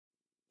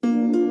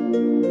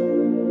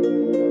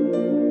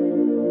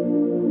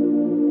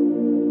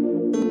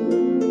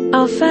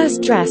Our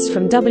first dress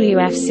from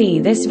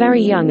WFC. This very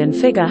young and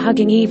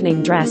figure-hugging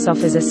evening dress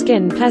offers a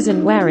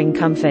skin-pleasant wearing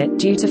comfort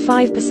due to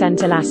 5%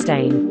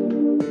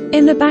 elastane.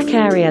 In the back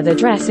area, the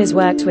dress is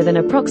worked with an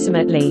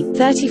approximately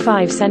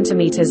 35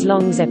 cm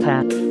long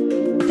zipper.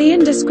 The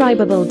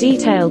indescribable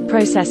detailed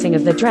processing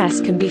of the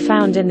dress can be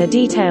found in the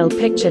detailed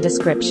picture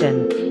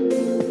description.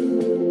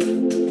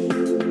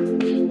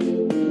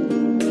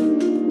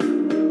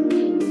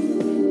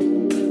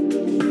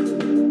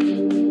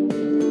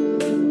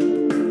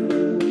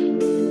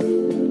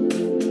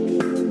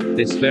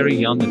 This very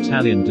young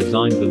Italian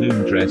design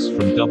balloon dress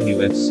from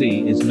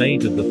WFC is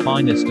made of the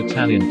finest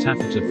Italian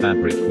taffeta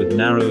fabric with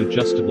narrow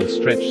adjustable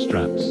stretch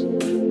straps.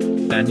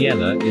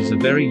 Daniela is a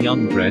very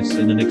young dress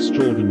in an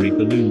extraordinary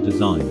balloon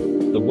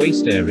design. The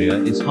waist area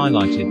is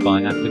highlighted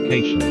by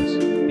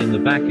applications. In the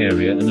back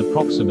area, an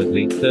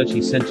approximately 30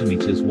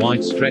 cm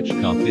wide stretch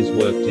cuff is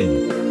worked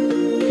in.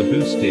 The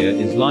bustier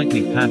is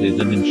lightly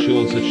padded and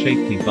ensures a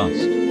shapely bust.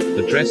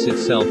 The dress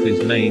itself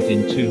is made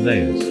in 2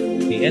 layers.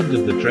 The end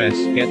of the dress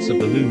gets a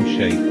balloon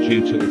shape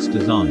due to its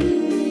design.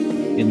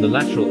 In the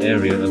lateral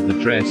area of the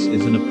dress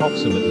is an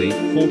approximately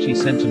 40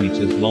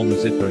 cm long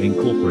zipper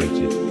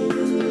incorporated.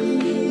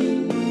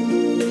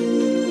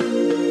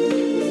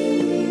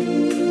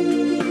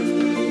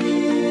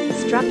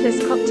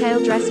 Strapless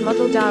cocktail dress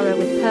model Dara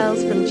with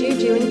pearls from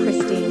JuJu and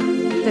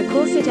Christine. The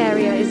corset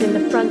area is in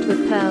the front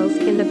with pearls,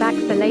 in the back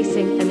for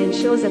lacing, and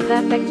ensures a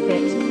perfect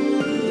fit.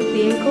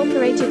 The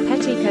incorporated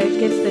petticoat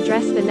gives the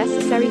dress the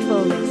necessary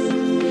fullness.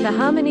 The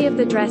harmony of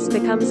the dress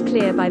becomes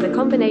clear by the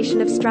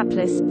combination of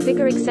strapless,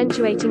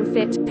 figure-accentuating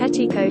fit,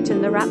 petticoat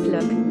and the wrap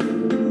look.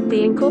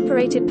 The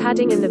incorporated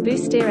padding in the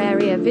bustier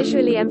area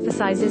visually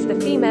emphasizes the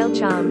female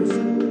charms.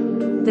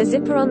 The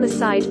zipper on the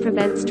side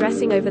prevents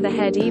dressing over the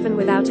head even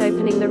without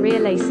opening the rear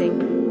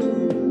lacing.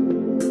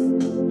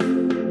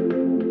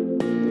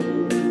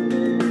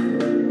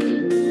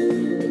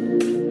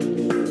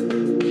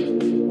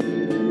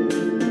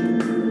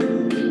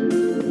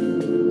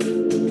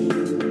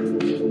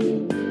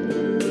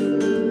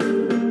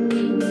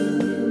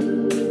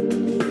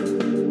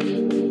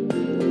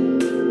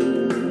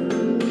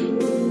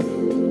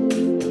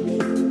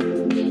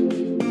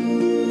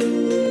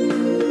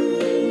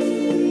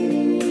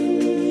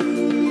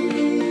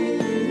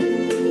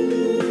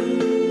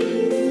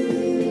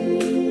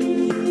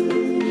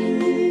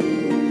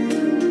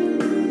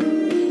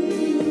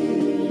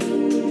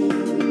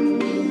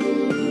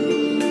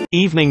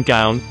 Evening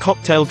gown,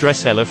 cocktail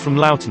dress Ella from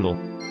Lautinel.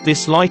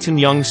 This light and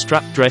young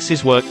strap dress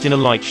is worked in a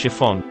light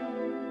chiffon.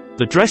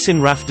 The dress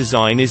in raft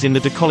design is in the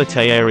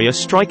décolleté area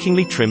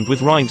strikingly trimmed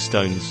with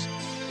rhinestones.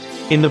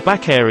 In the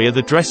back area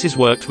the dress is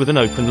worked with an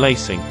open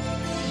lacing.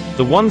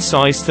 The one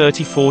size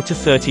 34 to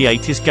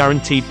 38 is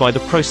guaranteed by the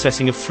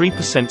processing of 3%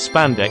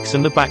 spandex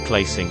and the back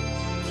lacing.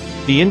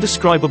 The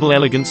indescribable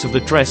elegance of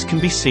the dress can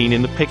be seen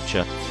in the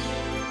picture.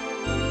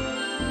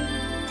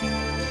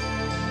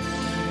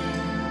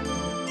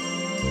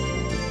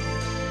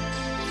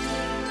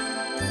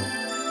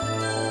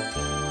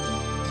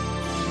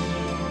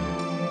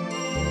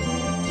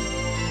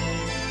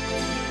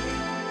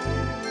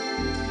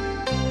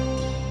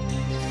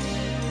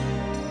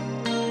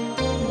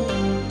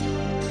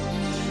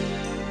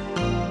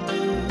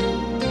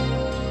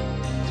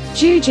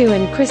 JuJu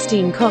and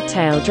Christine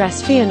cocktail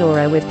dress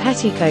Fianora with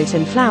petticoat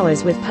and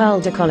flowers with pearl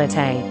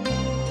décolleté.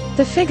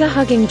 The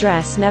figure-hugging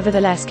dress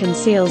nevertheless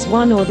conceals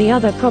one or the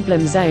other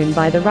problem zone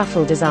by the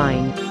ruffle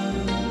design.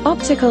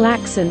 Optical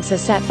accents are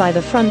set by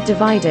the front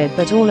divided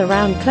but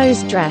all-around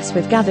closed dress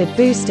with gathered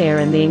bustier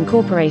and the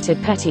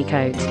incorporated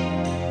petticoat.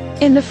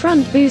 In the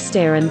front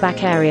bustier and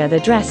back area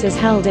the dress is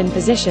held in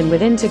position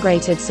with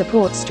integrated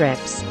support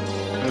strips.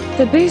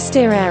 The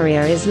bustier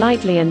area is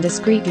lightly and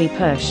discreetly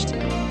pushed.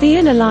 The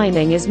inner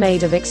lining is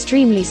made of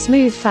extremely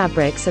smooth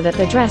fabric so that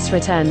the dress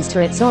returns to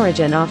its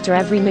origin after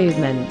every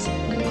movement.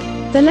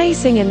 The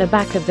lacing in the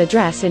back of the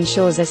dress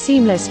ensures a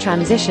seamless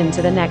transition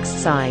to the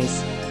next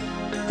size.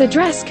 The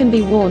dress can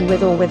be worn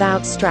with or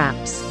without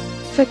straps.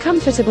 For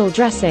comfortable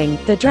dressing,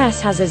 the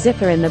dress has a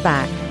zipper in the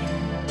back.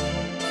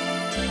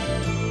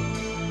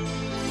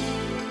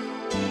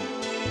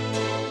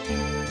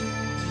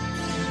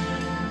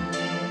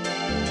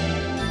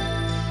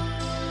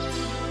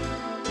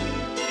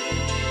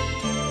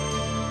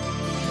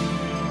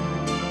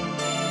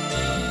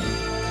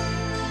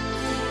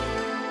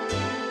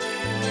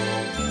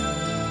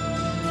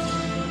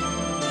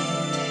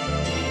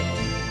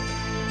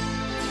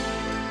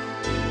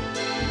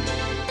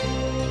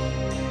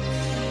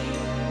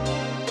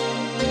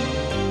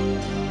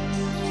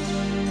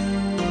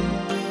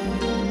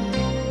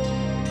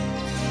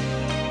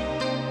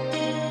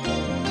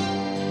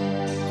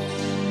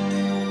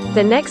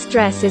 The next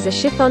dress is a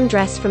chiffon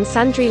dress from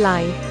Sandri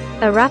Line.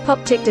 A wrap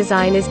optic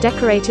design is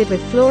decorated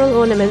with floral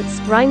ornaments,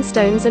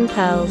 rhinestones and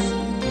pearls.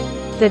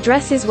 The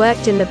dress is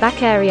worked in the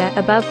back area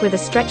above with a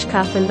stretch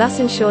cuff and thus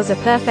ensures a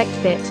perfect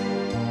fit.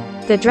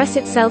 The dress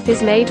itself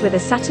is made with a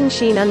satin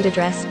sheen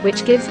underdress,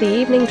 which gives the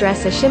evening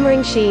dress a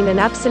shimmering sheen and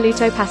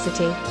absolute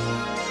opacity.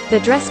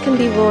 The dress can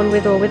be worn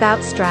with or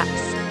without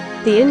straps.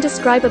 The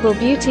indescribable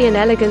beauty and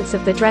elegance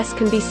of the dress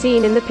can be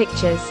seen in the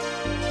pictures.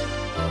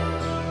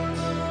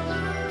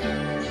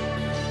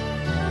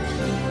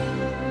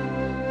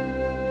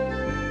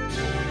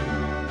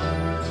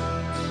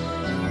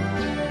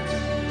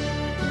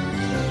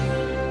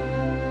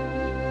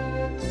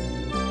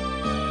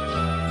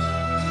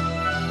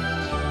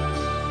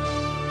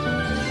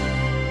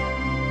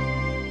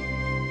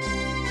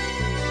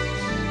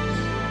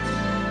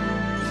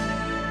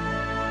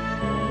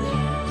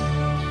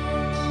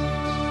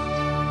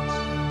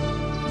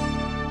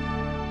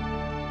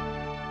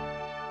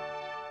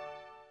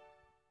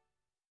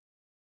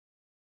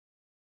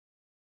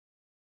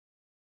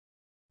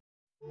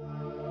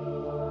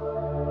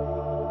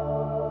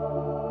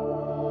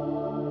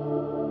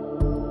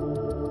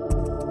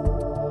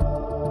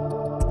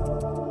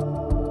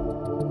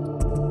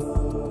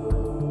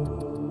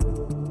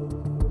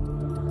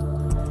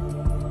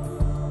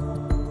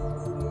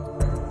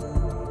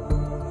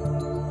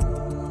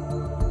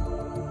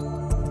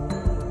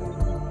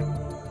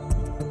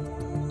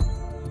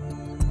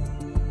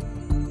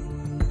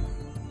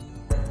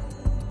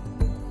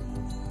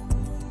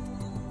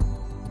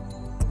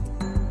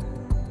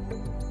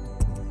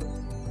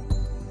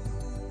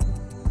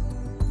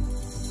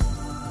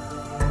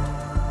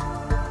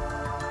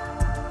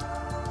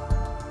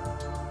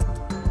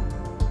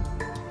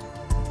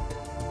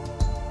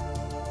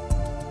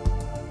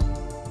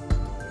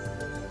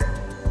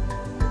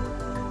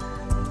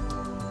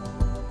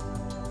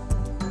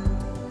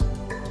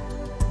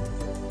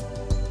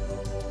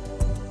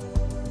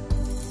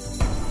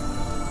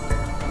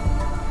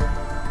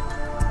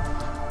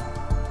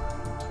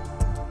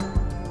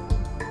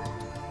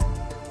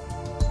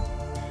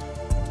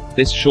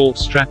 This short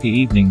strappy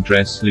evening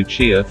dress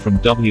Lucia from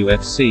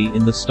WFC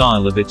in the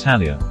style of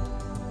Italia.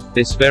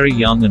 This very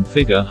young and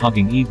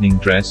figure-hugging evening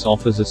dress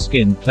offers a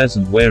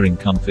skin-pleasant wearing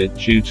comfort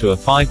due to a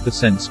 5%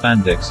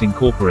 spandex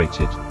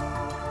incorporated.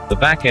 The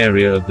back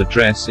area of the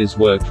dress is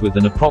worked with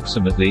an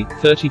approximately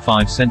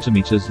 35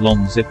 cm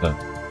long zipper.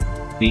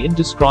 The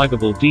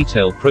indescribable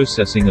detail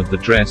processing of the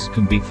dress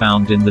can be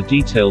found in the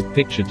detailed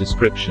picture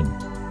description.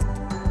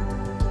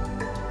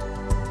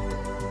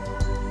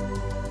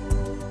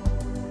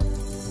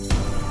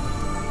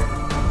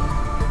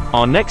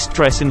 Our next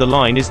dress in the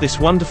line is this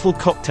wonderful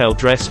cocktail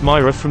dress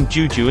Myra from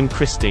JuJu and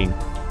Christine.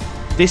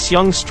 This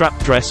young strap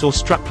dress or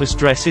strapless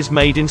dress is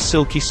made in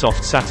silky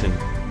soft satin.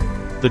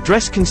 The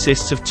dress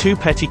consists of 2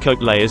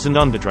 petticoat layers and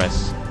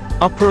underdress.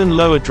 Upper and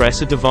lower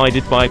dress are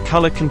divided by a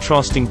color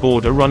contrasting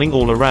border running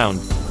all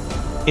around.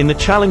 In the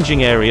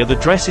challenging area the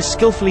dress is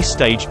skillfully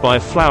staged by a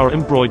flower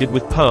embroidered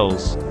with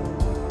pearls.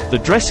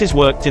 The dress is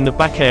worked in the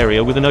back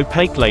area with an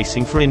opaque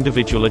lacing for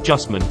individual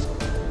adjustment.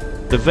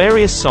 The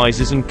various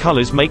sizes and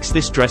colors makes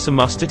this dress a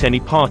must at any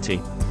party.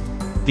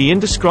 The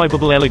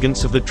indescribable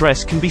elegance of the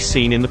dress can be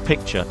seen in the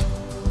picture.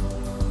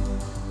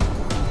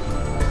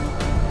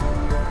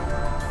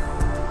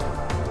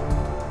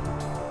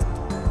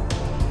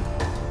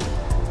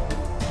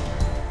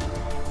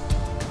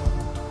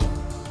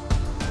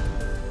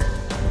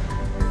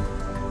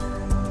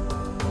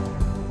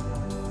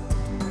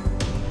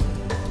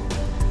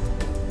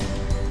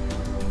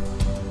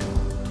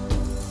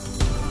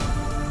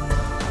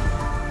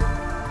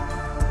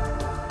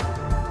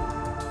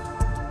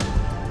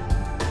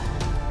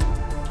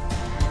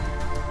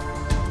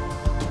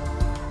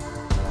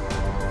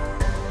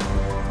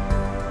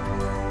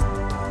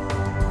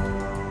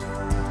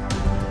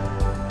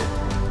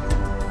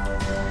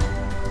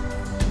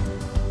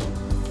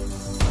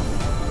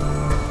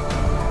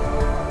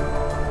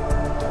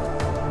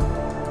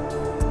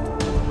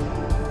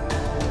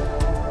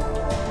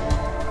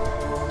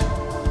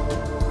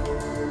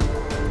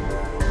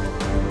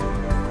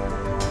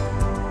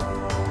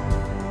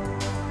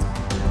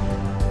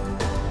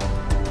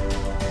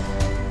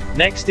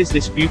 Next is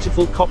this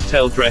beautiful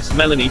cocktail dress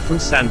Melanie from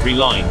Sandri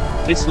Line.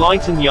 This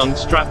light and young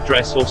strap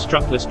dress or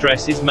strapless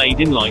dress is made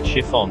in light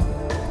chiffon.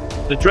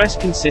 The dress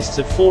consists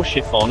of 4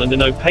 chiffon and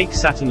an opaque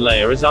satin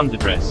layer as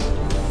underdress.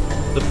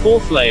 The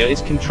 4th layer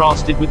is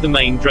contrasted with the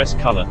main dress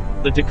color.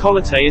 The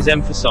décolleté is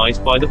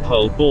emphasized by the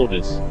pearl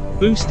borders.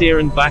 Bustier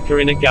and back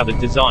are in a gathered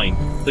design.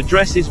 The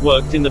dress is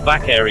worked in the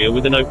back area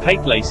with an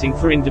opaque lacing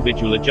for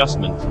individual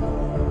adjustment.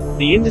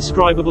 The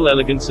indescribable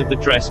elegance of the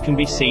dress can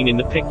be seen in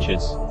the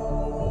pictures.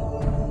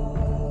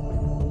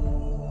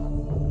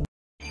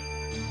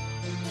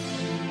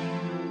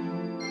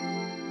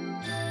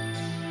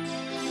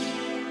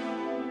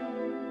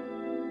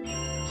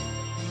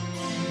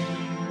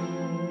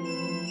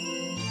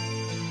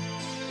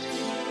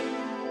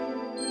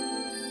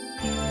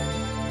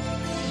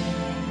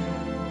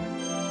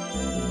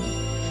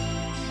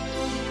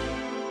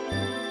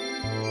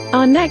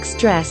 Our next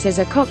dress is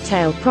a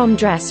cocktail prom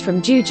dress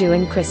from JuJu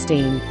and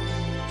Christine.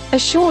 A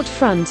short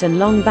front and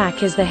long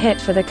back is the hit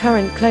for the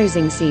current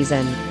closing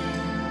season.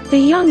 The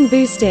young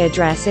bustier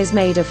dress is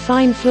made of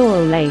fine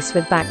floral lace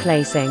with back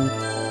lacing.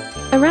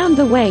 Around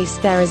the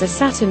waist there is a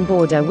satin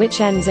border which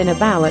ends in a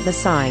bow at the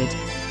side.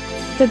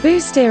 The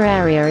bustier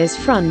area is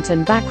front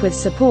and back with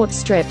support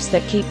strips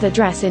that keep the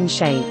dress in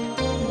shape.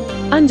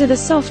 Under the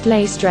soft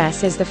lace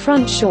dress is the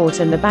front short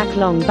and the back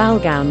long ball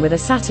gown with a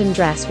satin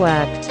dress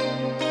worked.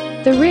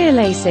 The rear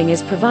lacing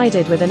is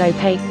provided with an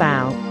opaque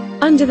bow.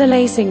 Under the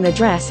lacing the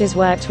dress is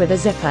worked with a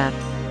zipper.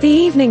 The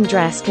evening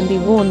dress can be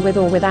worn with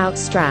or without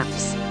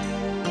straps.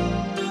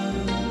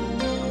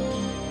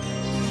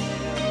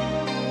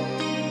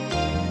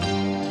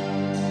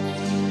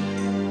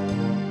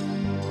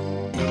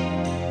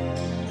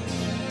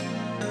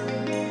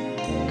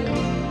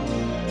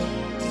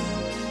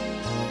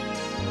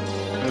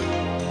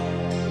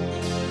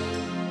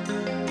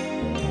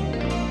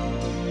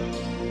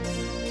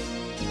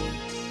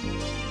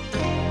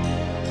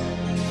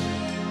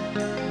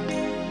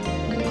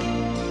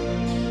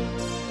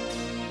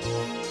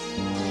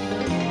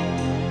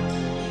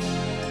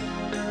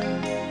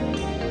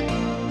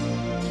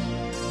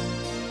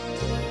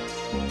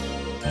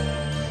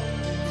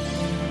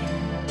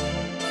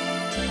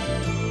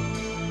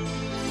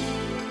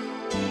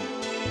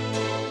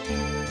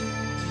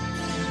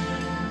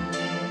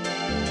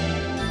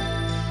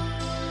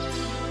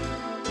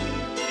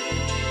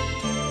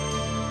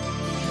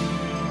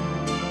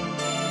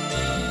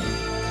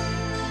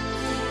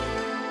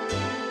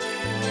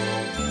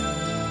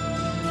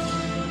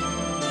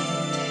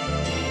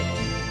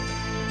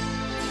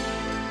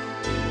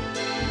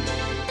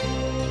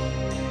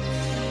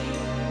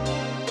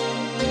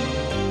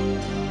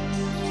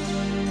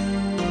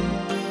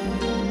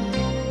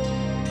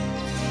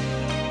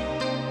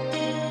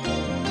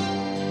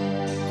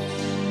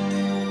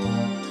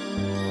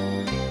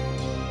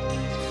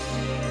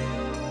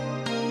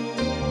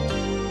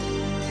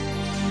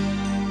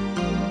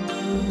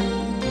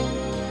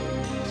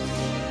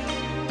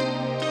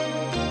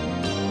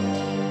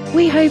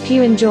 We hope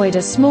you enjoyed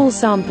a small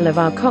sample of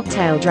our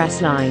cocktail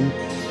dress line.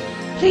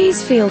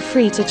 Please feel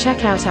free to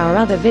check out our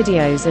other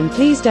videos and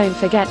please don't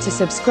forget to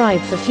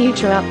subscribe for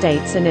future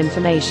updates and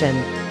information.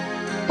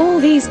 All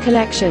these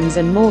collections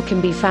and more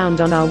can be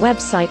found on our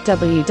website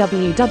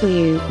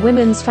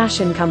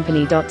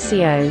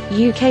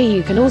www.womensfashioncompany.co.uk.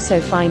 You can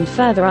also find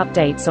further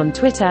updates on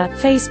Twitter,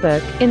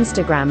 Facebook,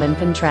 Instagram and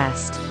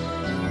Pinterest.